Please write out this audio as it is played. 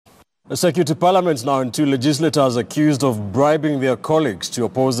Security Parliament now and two legislators accused of bribing their colleagues to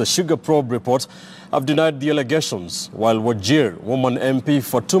oppose the sugar probe report have denied the allegations, while Wajir woman MP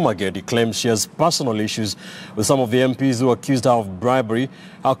Fatuma Gedi claims she has personal issues with some of the MPs who accused her of bribery.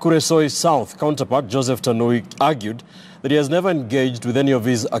 Her Kuresoi South counterpart, Joseph Tanui, argued that he has never engaged with any of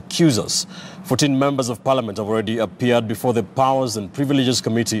his accusers. 14 members of Parliament have already appeared before the Powers and Privileges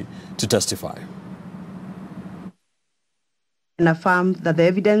Committee to testify. And affirm that the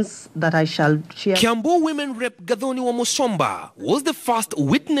evidence that I shall share. Kiambu Women Rep Gathoni Wamushomba was the first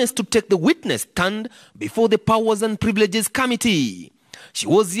witness to take the witness stand before the Powers and Privileges Committee. She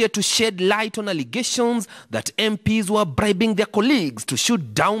was here to shed light on allegations that MPs were bribing their colleagues to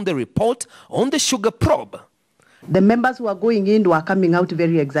shoot down the report on the sugar probe. The members who are going in were coming out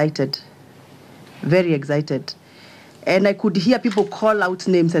very excited. Very excited. And I could hear people call out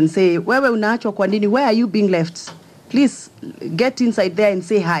names and say, "Wewe unaachwa kwa nini? Where are you being left? Please get inside there and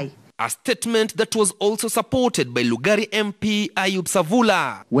say hi." A statement that was also supported by Lugari MP Ayub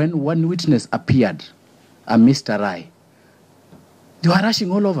Savula. When one witness appeared, a Mr. Rai, they were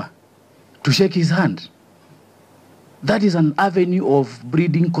rushing all over to shake his hand. That is an avenue of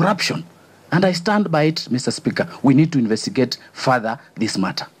breeding corruption. And I stand by it, Mr. Speaker. We need to investigate further this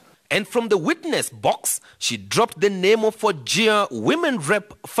matter. And from the witness box, she dropped the name of Wajir Women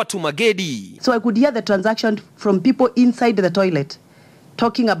Rep Fatuma Gedi. So I could hear the transaction from people inside the toilet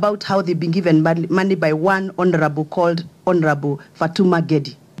talking about how they've been given money by one honorable called Honorable Fatuma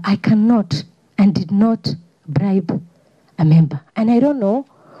Gedi. I cannot and did not bribe a member. And I don't know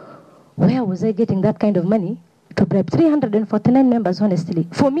where was I getting that kind of money to bribe 349 members, honestly.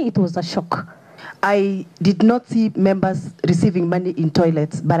 For me, it was a shock. I did not see members receiving money in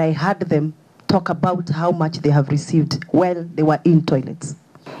toilets, but I heard them talk about how much they have received while they were in toilets.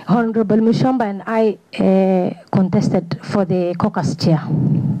 Honorable Mushomba and I contested for the caucus chair.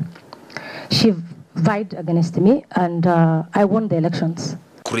 She vied against me and I won the elections.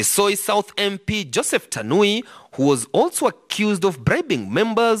 Kuresoi South MP Joseph Tanui, who was also accused of bribing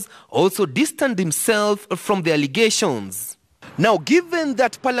members, also distanced himself from the allegations. Now, given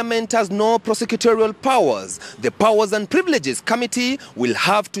that Parliament has no prosecutorial powers, the Powers and Privileges Committee will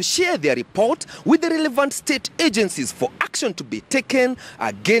have to share their report with the relevant state agencies for action to be taken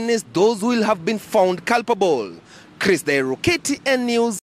against those who will have been found culpable. Chris Dairuketi, N News.